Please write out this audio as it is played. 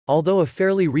Although a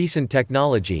fairly recent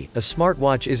technology, a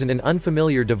smartwatch isn't an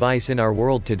unfamiliar device in our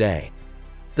world today.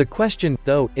 The question,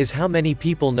 though, is how many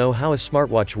people know how a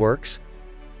smartwatch works?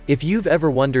 If you've ever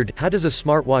wondered, how does a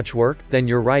smartwatch work, then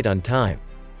you're right on time.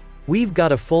 We've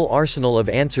got a full arsenal of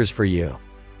answers for you.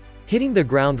 Hitting the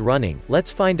ground running, let's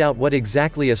find out what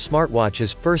exactly a smartwatch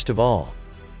is. First of all,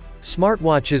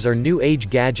 smartwatches are new age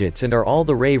gadgets and are all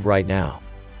the rave right now.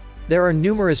 There are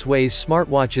numerous ways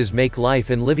smartwatches make life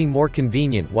and living more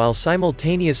convenient while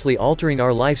simultaneously altering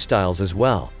our lifestyles as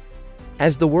well.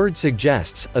 As the word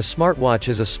suggests, a smartwatch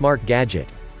is a smart gadget.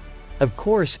 Of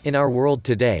course, in our world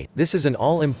today, this is an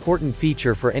all-important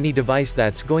feature for any device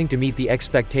that's going to meet the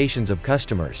expectations of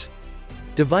customers.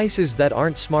 Devices that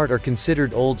aren't smart are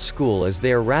considered old school as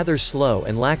they are rather slow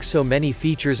and lack so many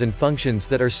features and functions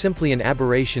that are simply an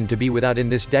aberration to be without in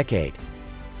this decade.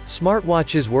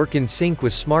 Smartwatches work in sync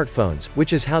with smartphones,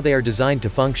 which is how they are designed to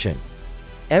function.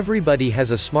 Everybody has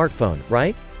a smartphone,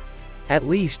 right? At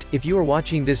least, if you are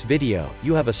watching this video,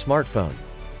 you have a smartphone.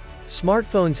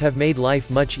 Smartphones have made life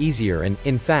much easier and,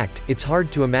 in fact, it's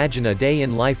hard to imagine a day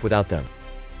in life without them.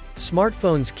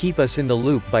 Smartphones keep us in the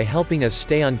loop by helping us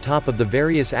stay on top of the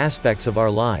various aspects of our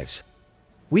lives.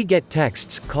 We get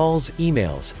texts, calls,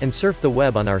 emails, and surf the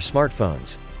web on our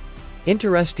smartphones.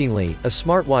 Interestingly, a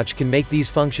smartwatch can make these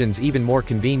functions even more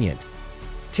convenient.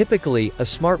 Typically, a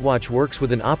smartwatch works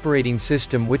with an operating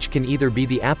system which can either be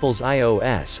the Apple's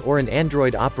iOS or an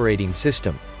Android operating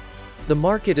system. The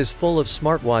market is full of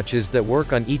smartwatches that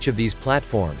work on each of these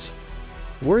platforms.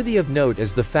 Worthy of note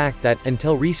is the fact that,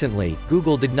 until recently,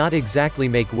 Google did not exactly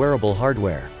make wearable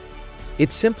hardware.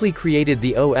 It simply created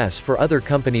the OS for other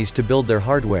companies to build their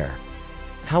hardware.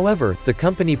 However, the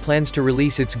company plans to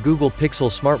release its Google Pixel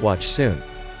smartwatch soon.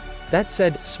 That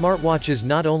said, smartwatches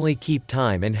not only keep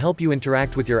time and help you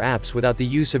interact with your apps without the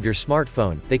use of your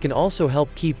smartphone, they can also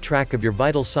help keep track of your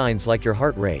vital signs like your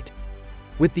heart rate.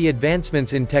 With the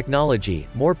advancements in technology,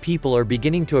 more people are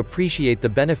beginning to appreciate the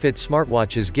benefits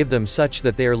smartwatches give them, such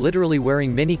that they are literally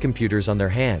wearing mini-computers on their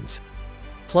hands.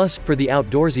 Plus, for the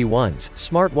outdoorsy ones,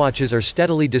 smartwatches are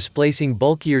steadily displacing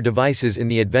bulkier devices in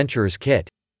the adventurer's kit.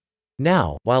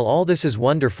 Now, while all this is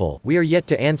wonderful, we are yet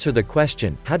to answer the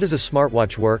question, how does a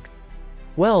smartwatch work?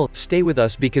 Well, stay with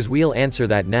us because we'll answer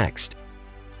that next.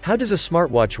 How does a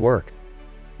smartwatch work?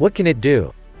 What can it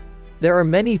do? There are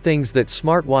many things that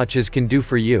smartwatches can do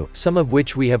for you, some of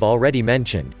which we have already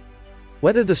mentioned.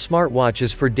 Whether the smartwatch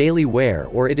is for daily wear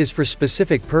or it is for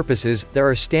specific purposes, there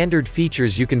are standard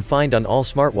features you can find on all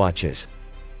smartwatches.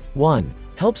 1.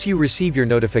 Helps you receive your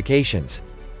notifications.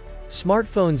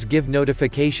 Smartphones give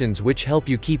notifications which help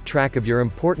you keep track of your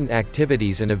important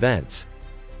activities and events.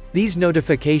 These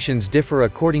notifications differ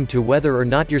according to whether or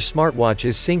not your smartwatch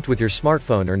is synced with your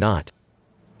smartphone or not.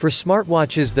 For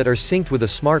smartwatches that are synced with a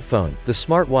smartphone, the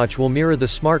smartwatch will mirror the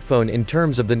smartphone in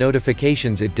terms of the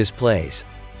notifications it displays.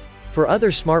 For other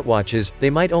smartwatches, they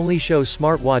might only show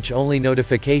smartwatch-only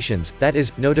notifications, that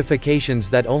is, notifications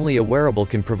that only a wearable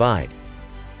can provide.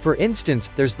 For instance,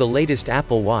 there's the latest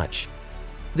Apple Watch.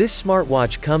 This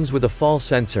smartwatch comes with a fall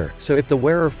sensor, so if the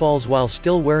wearer falls while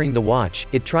still wearing the watch,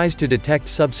 it tries to detect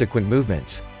subsequent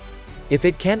movements. If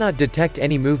it cannot detect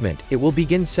any movement, it will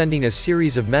begin sending a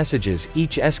series of messages,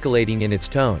 each escalating in its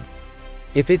tone.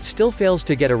 If it still fails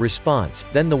to get a response,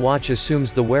 then the watch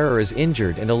assumes the wearer is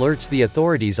injured and alerts the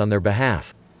authorities on their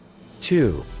behalf.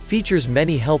 2. Features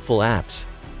many helpful apps.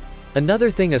 Another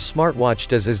thing a smartwatch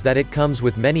does is that it comes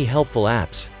with many helpful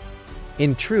apps.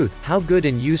 In truth, how good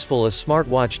and useful a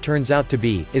smartwatch turns out to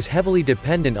be, is heavily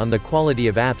dependent on the quality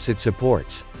of apps it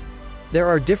supports. There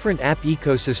are different app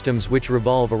ecosystems which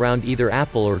revolve around either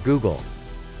Apple or Google.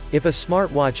 If a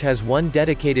smartwatch has one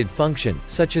dedicated function,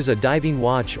 such as a diving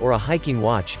watch or a hiking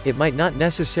watch, it might not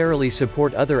necessarily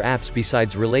support other apps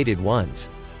besides related ones.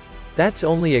 That's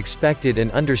only expected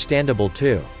and understandable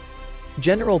too.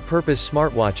 General-purpose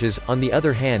smartwatches, on the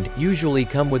other hand, usually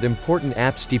come with important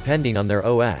apps depending on their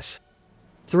OS.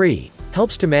 3.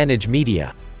 Helps to manage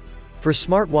media. For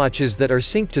smartwatches that are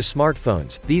synced to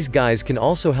smartphones, these guys can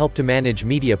also help to manage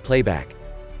media playback.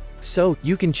 So,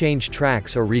 you can change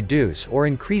tracks or reduce or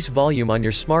increase volume on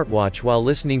your smartwatch while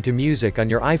listening to music on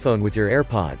your iPhone with your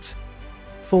AirPods.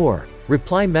 4.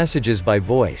 Reply messages by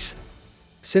voice.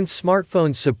 Since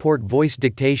smartphones support voice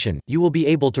dictation, you will be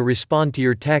able to respond to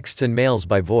your texts and mails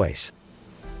by voice.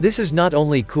 This is not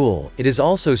only cool, it is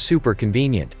also super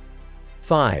convenient.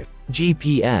 5.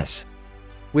 GPS.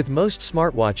 With most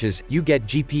smartwatches, you get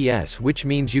GPS, which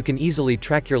means you can easily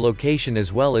track your location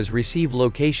as well as receive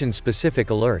location-specific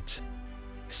alerts.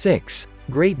 6.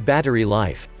 Great battery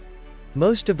life.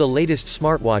 Most of the latest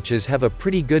smartwatches have a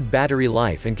pretty good battery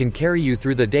life and can carry you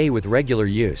through the day with regular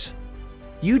use.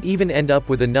 You'd even end up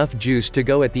with enough juice to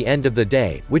go at the end of the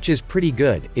day, which is pretty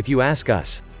good, if you ask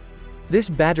us. This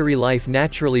battery life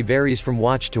naturally varies from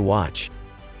watch to watch.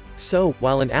 So,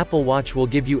 while an Apple Watch will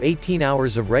give you 18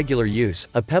 hours of regular use,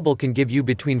 a Pebble can give you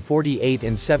between 48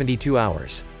 and 72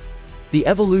 hours. The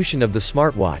evolution of the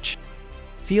smartwatch.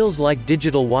 Feels like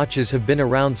digital watches have been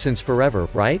around since forever,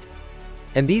 right?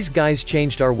 And these guys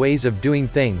changed our ways of doing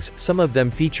things, some of them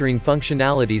featuring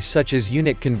functionalities such as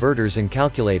unit converters and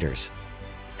calculators.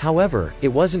 However, it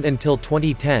wasn't until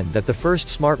 2010 that the first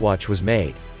smartwatch was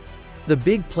made. The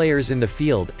big players in the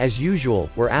field, as usual,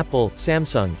 were Apple,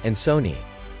 Samsung, and Sony.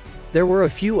 There were a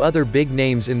few other big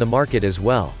names in the market as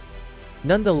well.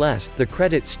 Nonetheless, the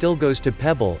credit still goes to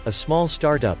Pebble, a small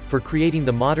startup, for creating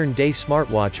the modern-day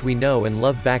smartwatch we know and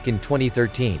love back in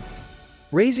 2013.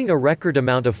 Raising a record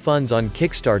amount of funds on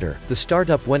Kickstarter, the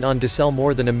startup went on to sell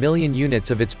more than 1 million units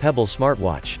of its Pebble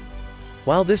smartwatch.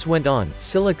 While this went on,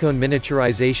 silicone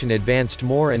miniaturization advanced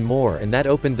more and more, and that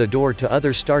opened the door to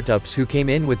other startups who came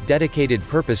in with dedicated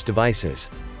purpose devices.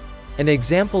 An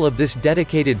example of this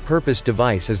dedicated purpose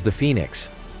device is the Phoenix.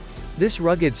 This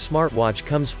rugged smartwatch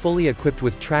comes fully equipped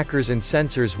with trackers and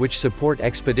sensors which support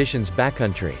expeditions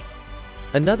backcountry.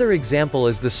 Another example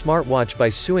is the smartwatch by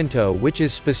Suunto, which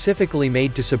is specifically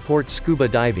made to support scuba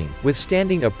diving,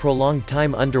 withstanding a prolonged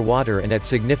time underwater and at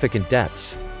significant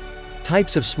depths.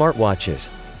 Types of smartwatches.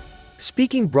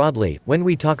 Speaking broadly, when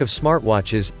we talk of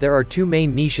smartwatches, there are two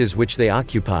main niches which they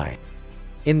occupy.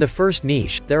 In the first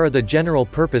niche, there are the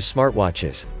general-purpose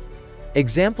smartwatches.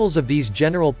 Examples of these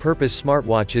general-purpose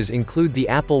smartwatches include the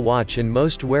Apple Watch and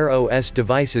most Wear OS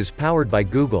devices powered by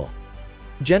Google.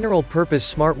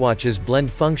 General-purpose smartwatches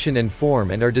blend function and form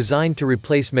and are designed to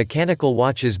replace mechanical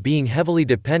watches being heavily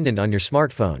dependent on your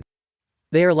smartphone.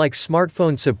 They are like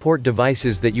smartphone support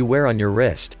devices that you wear on your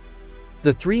wrist.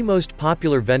 The three most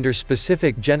popular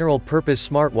vendor-specific general-purpose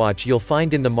smartwatch you'll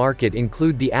find in the market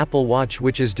include the Apple Watch,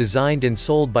 which is designed and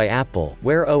sold by Apple,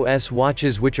 Wear OS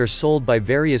watches which are sold by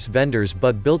various vendors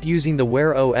but built using the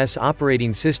Wear OS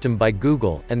operating system by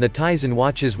Google, and the Tizen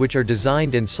watches which are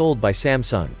designed and sold by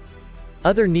Samsung.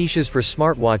 Other niches for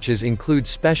smartwatches include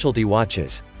specialty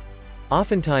watches.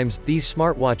 Oftentimes, these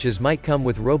smartwatches might come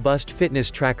with robust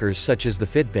fitness trackers such as the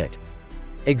Fitbit.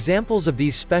 Examples of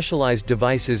these specialized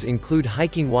devices include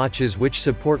hiking watches which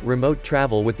support remote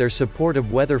travel with their support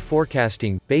of weather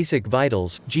forecasting, basic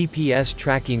vitals, GPS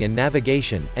tracking and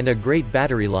navigation, and a great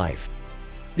battery life.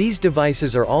 These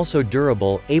devices are also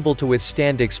durable, able to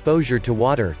withstand exposure to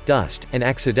water, dust, and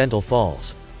accidental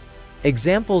falls.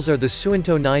 Examples are the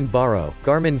Suunto 9 Baro,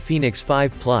 Garmin Fenix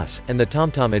 5 Plus, and the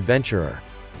TomTom Adventurer.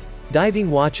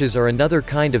 Diving watches are another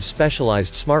kind of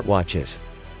specialized smartwatches.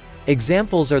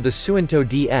 Examples are the Suunto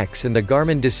DX and the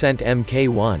Garmin Descent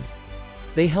Mk1.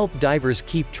 They help divers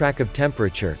keep track of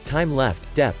temperature, time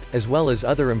left, depth, as well as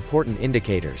other important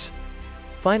indicators.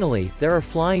 Finally, there are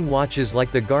flying watches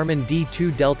like the Garmin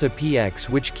D2 Delta PX,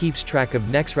 which keeps track of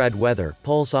Nexrad weather,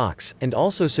 pulse ox, and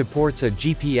also supports a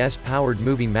GPS-powered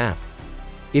moving map.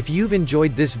 If you've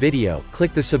enjoyed this video,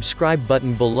 click the subscribe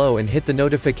button below and hit the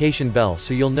notification bell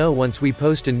so you'll know once we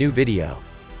post a new video.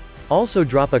 Also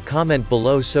drop a comment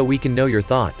below so we can know your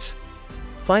thoughts.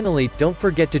 Finally, don't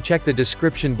forget to check the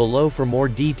description below for more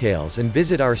details and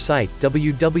visit our site,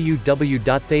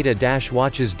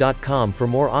 www.theta-watches.com for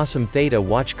more awesome Theta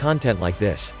watch content like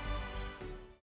this.